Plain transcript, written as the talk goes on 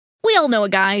all know a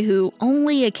guy who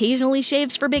only occasionally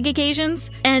shaves for big occasions,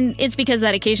 and it's because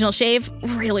that occasional shave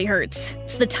really hurts.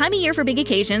 It's the time of year for big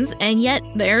occasions, and yet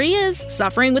there he is,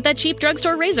 suffering with that cheap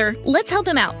drugstore razor. Let's help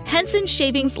him out. Henson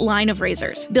Shaving's line of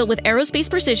razors, built with aerospace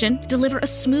precision, deliver a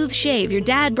smooth shave your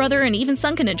dad, brother, and even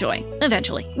son can enjoy,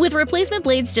 eventually. With replacement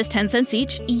blades just 10 cents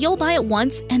each, you'll buy it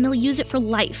once and they'll use it for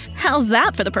life. How's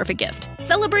that for the perfect gift?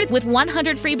 Celebrate with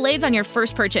 100 free blades on your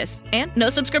first purchase, and no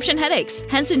subscription headaches.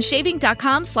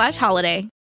 HensonShaving.com/holiday.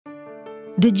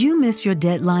 Did you miss your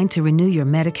deadline to renew your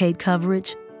Medicaid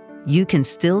coverage? You can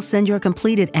still send your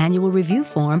completed annual review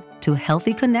form to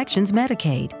Healthy Connections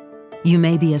Medicaid. You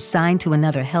may be assigned to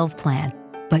another health plan,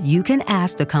 but you can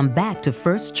ask to come back to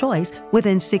First Choice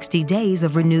within 60 days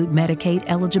of renewed Medicaid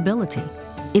eligibility.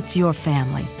 It's your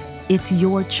family. It's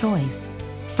your choice.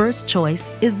 First Choice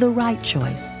is the right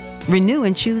choice. Renew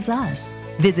and choose us.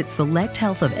 Visit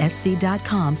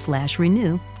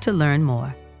selecthealthofsc.com/renew to learn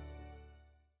more.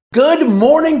 Good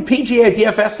morning, PGA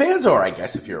DFS fans, or I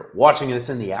guess if you're watching this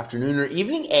in the afternoon or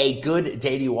evening, a good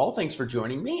day to you all. Thanks for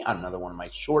joining me on another one of my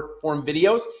short form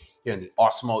videos here on the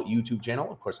Awesemo YouTube channel.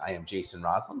 Of course, I am Jason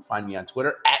Roslin. Find me on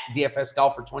Twitter at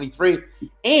DFSGolfer23.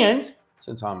 And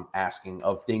since I'm asking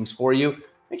of things for you,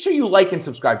 make sure you like and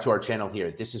subscribe to our channel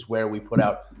here. This is where we put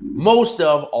out most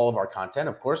of all of our content.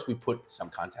 Of course, we put some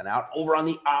content out over on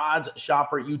the Odds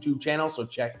Shopper YouTube channel, so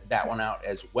check that one out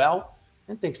as well.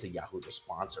 And thanks to Yahoo, the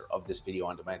sponsor of this video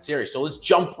on demand series. So let's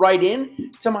jump right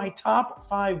in to my top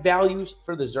 5 values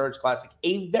for the Zurich Classic.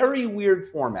 A very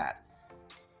weird format.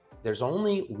 There's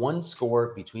only one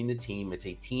score between the team. It's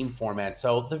a team format.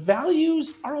 So the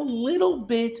values are a little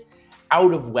bit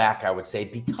out of whack, I would say,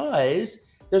 because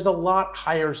there's a lot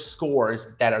higher scores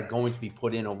that are going to be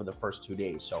put in over the first 2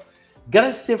 days. So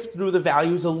gonna sift through the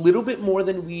values a little bit more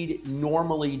than we'd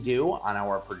normally do on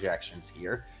our projections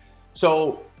here.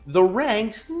 So the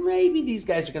ranks, maybe these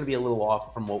guys are going to be a little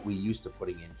off from what we used to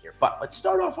putting in here. But let's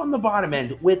start off on the bottom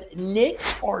end with Nick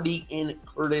Hardy and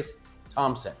Curtis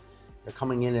Thompson. They're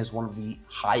coming in as one of the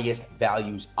highest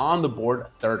values on the board,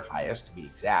 third highest to be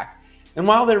exact. And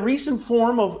while their recent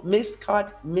form of missed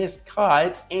cut,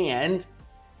 and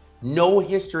no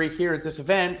history here at this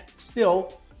event,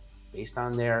 still, based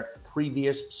on their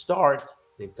previous starts,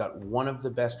 they've got one of the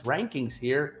best rankings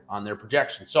here on their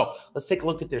projection. So let's take a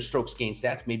look at their strokes gained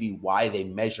stats, maybe why they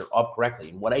measure up correctly.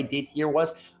 And what I did here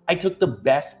was I took the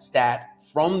best stat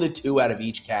from the 2 out of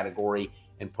each category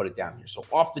and put it down here. So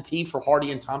off the tee for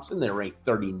Hardy and Thompson, they're ranked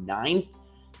 39th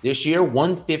this year,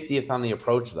 150th on the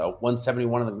approach though,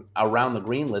 171 around the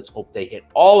green. Let's hope they hit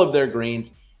all of their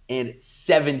greens, and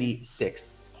 76th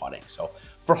putting. So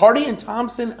for Hardy and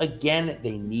Thompson, again,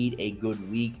 they need a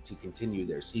good week to continue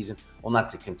their season. Well, not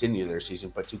to continue their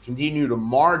season, but to continue to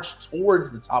march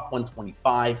towards the top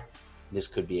 125. This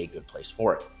could be a good place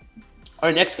for it. All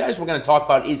right, next guys we're going to talk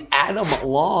about is Adam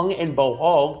Long and Bo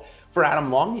Hoag. For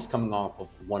Adam Long, he's coming off of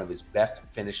one of his best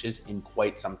finishes in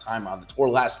quite some time on the tour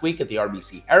last week at the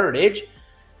RBC Heritage.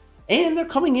 And they're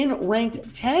coming in ranked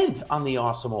 10th on the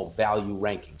Awesemo value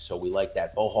ranking. So we like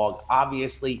that. Bo Hoag,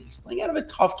 obviously, he's playing out of a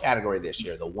tough category this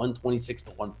year, the 126 to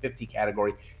 150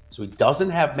 category. So he doesn't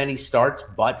have many starts,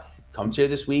 but comes here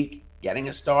this week, getting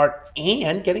a start,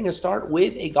 and getting a start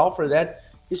with a golfer that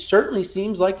certainly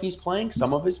seems like he's playing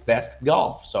some of his best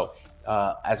golf. So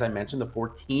as I mentioned, the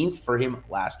 14th for him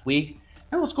last week.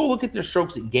 And let's go look at their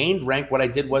strokes gained rank. What I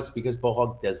did was, because Bo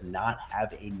Hoag does not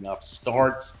have enough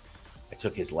starts, I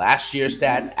took his last year's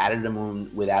stats, added them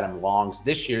in with Adam Long's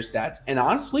this year's stats, and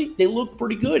honestly, they look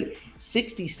pretty good.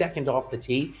 62nd off the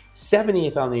tee,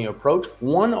 70th on the approach,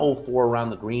 104 around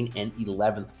the green, and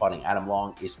 11th putting. Adam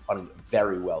Long is putting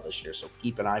very well this year, so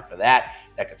keep an eye for that.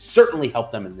 That could certainly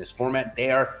help them in this format.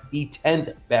 They are the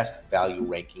 10th best value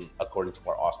ranking according to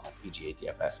our Awesemo PGA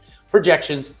DFS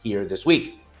projections here this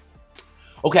week.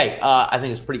 Okay, I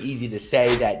think it's pretty easy to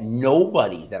say that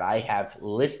nobody that I have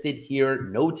listed here,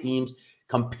 no teams,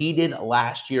 competed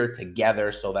last year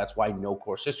together. So that's why no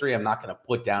course history. I'm not going to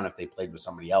put down if they played with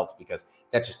somebody else, because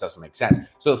that just doesn't make sense.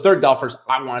 So the third golfers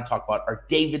I want to talk about are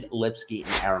David Lipsky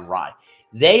and Aaron Rai.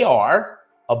 They are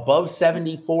above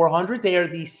 7,400. They are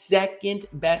the second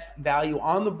best value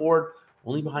on the board,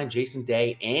 only behind Jason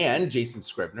Day and Jason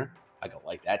Scrivener. I don't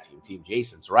like that team. Team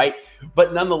Jason's, right?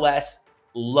 But nonetheless,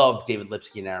 love David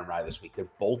Lipsky and Aaron Rai this week. They're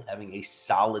both having a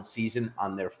solid season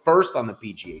on their first on the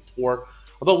PGA Tour.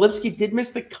 Although Lipsky did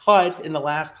miss the cut in the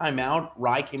last time out,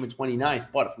 Rai came in 29th.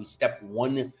 But if we step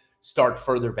one start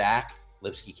further back,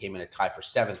 Lipsky came in a tie for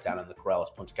 7th down in the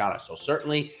Corrales Punta Cana. So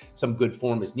certainly some good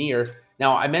form is near.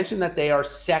 Now, I mentioned that they are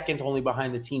second only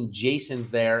behind the team Jason's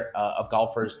there of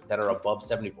golfers that are above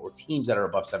 74, teams that are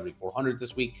above 7,400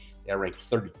 this week. They're ranked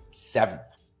 37th,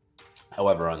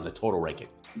 however, on the total ranking.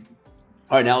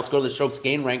 All right, now let's go to the strokes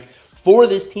gained rank for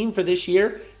this team for this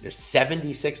year. They're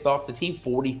 76th off the tee,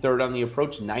 43rd on the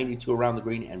approach, 92 around the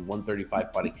green, and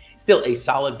 135 putting. Still a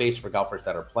solid base for golfers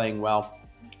that are playing well.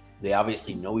 They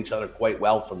obviously know each other quite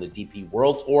well from the DP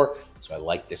World Tour, so I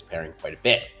like this pairing quite a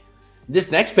bit.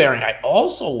 This next pairing I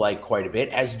also like quite a bit,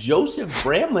 as Joseph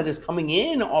Bramlett is coming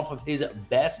in off of his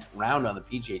best round on the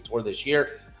PGA Tour this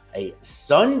year. A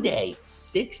Sunday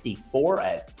 64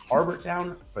 at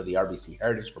Harbortown for the RBC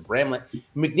Heritage for Bramlett.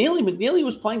 McNeely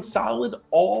was playing solid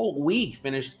all week,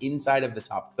 finished inside of the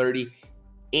top 30,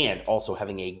 and also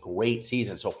having a great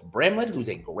season. So for Bramlett, who's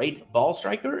a great ball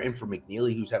striker, and for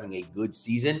McNeely, who's having a good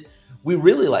season, we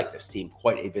really like this team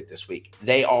quite a bit this week.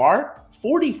 They are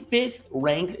 45th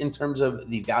ranked in terms of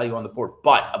the value on the board,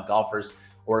 but of golfers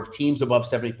or of teams above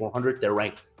 7,400, they're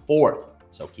ranked 4th.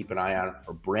 So keep an eye on it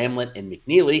for Bramlett and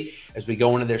McNeely as we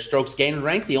go into their strokes gained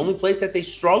rank. The only place that they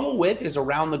struggle with is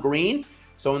around the green.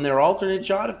 So in their alternate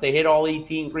shot, if they hit all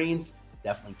 18 greens,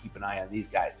 definitely keep an eye on these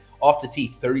guys. Off the tee,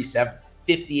 37,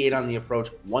 58 on the approach,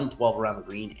 112 around the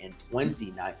green, and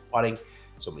 29 putting.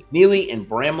 So McNeely and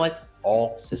Bramlett,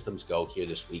 all systems go here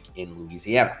this week in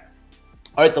Louisiana.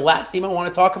 All right, the last team I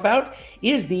want to talk about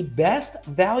is the best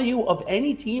value of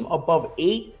any team above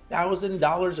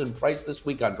 $8,000 in price this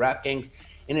week on DraftKings,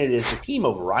 and it is the team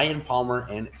of Ryan Palmer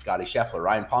and Scottie Scheffler.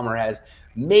 Ryan Palmer has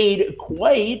made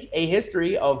quite a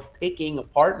history of picking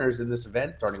partners in this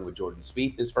event, starting with Jordan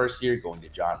Spieth this first year, going to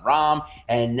Jon Rahm,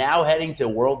 and now heading to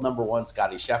world number one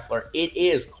Scottie Scheffler. It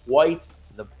is quite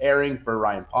the pairing for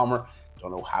Ryan Palmer. Don't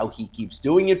know how he keeps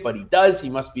doing it, but he does. He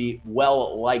must be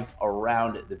well liked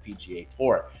around the PGA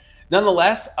Tour.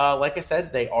 Nonetheless, like I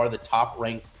said, they are the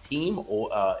top-ranked team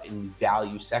in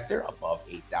value sector, above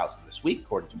 8,000 this week,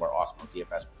 according to our Osmo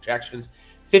DFS projections.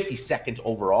 52nd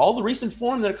overall. The recent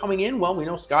form that are coming in, well, we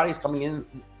know Scottie's coming in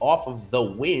off of the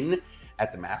win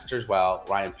at the Masters, while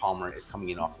Ryan Palmer is coming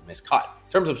in off the miscut.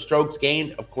 In terms of strokes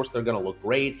gained, of course, they're going to look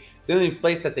great. The only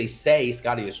place that they say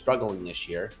Scottie is struggling this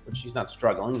year, which he's not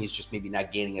struggling, he's just maybe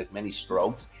not gaining as many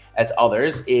strokes as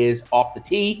others, is off the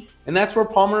tee, and that's where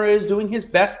Palmer is doing his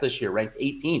best this year, ranked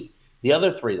 18th. The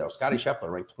other three, though, Scottie Scheffler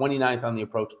ranked 29th on the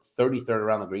approach, 33rd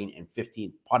around the green, and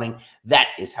 15th putting. That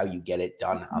is how you get it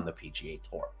done on the PGA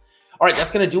Tour. All right,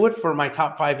 that's going to do it for my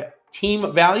top 5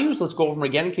 team values. Let's go over them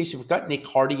again in case you forgot. Nick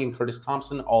Hardy and Curtis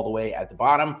Thompson all the way at the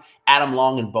bottom. Adam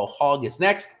Long and Bo Hogg is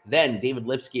next. Then David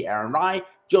Lipsky, Aaron Rai,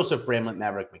 Joseph Bramlett,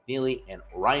 Maverick McNeely, and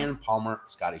Ryan Palmer,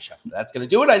 Scottie Scheffler. That's going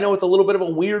to do it. I know it's a little bit of a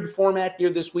weird format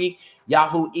here this week.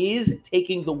 Yahoo is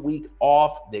taking the week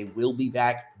off. They will be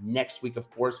back next week, of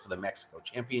course, for the Mexico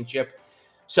Championship.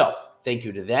 So thank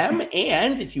you to them.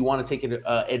 And if you want to take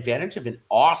advantage of an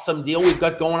awesome deal we've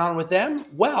got going on with them,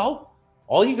 well,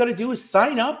 all you got to do is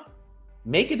sign up,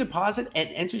 make a deposit, and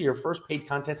enter your first paid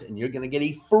contest, and you're going to get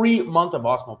a free month of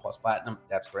Osmo Plus Platinum.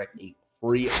 That's correct, a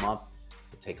free month.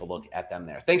 So take a look at them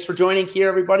there. Thanks for joining here,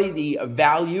 everybody. The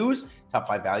values, top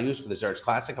 5 values for the Zurich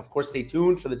Classic. Of course, stay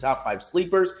tuned for the top 5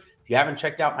 sleepers. If you haven't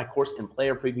checked out my course and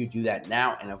player preview, do that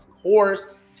now. And of course,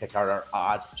 check out our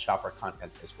odds shopper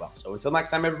content as well. So until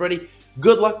next time, everybody,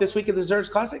 good luck this week at the Zurich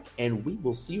Classic, and we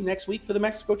will see you next week for the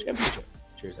Mexico Championship.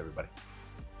 Cheers, everybody.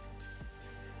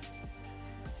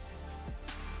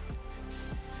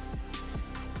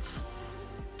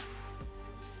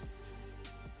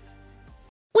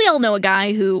 We all know a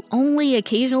guy who only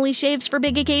occasionally shaves for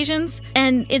big occasions,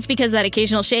 and it's because that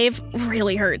occasional shave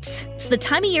really hurts. It's the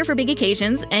time of year for big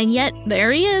occasions, and yet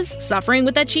there he is, suffering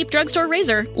with that cheap drugstore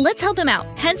razor. Let's help him out.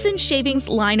 Henson Shaving's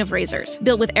line of razors,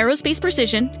 built with aerospace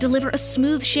precision, deliver a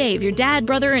smooth shave your dad,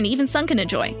 brother, and even son can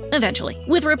enjoy, eventually.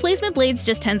 With replacement blades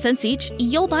just 10 cents each,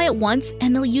 you'll buy it once,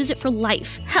 and they'll use it for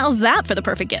life. How's that for the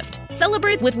perfect gift?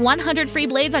 Celebrate with 100 free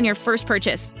blades on your first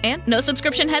purchase, and no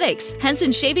subscription headaches.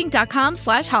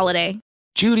 HensonShaving.com/holiday.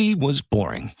 Judy was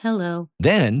boring. Hello.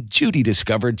 Then Judy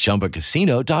discovered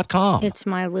ChumbaCasino.com. It's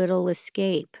my little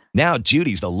escape. Now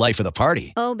Judy's the life of the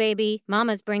party. Oh, baby,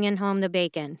 mama's bringing home the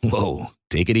bacon. Whoa,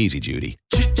 take it easy, Judy.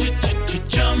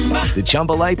 The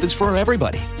Chumba life is for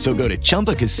everybody. So go to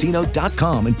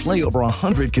ChumbaCasino.com and play over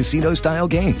 100 casino-style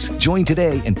games. Join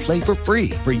today and play for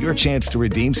free for your chance to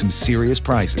redeem some serious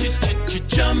prizes.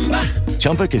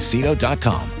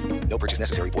 ChumbaCasino.com. No purchase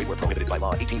necessary. Void where prohibited by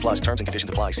law. 18+ terms and conditions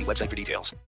apply. See website for details.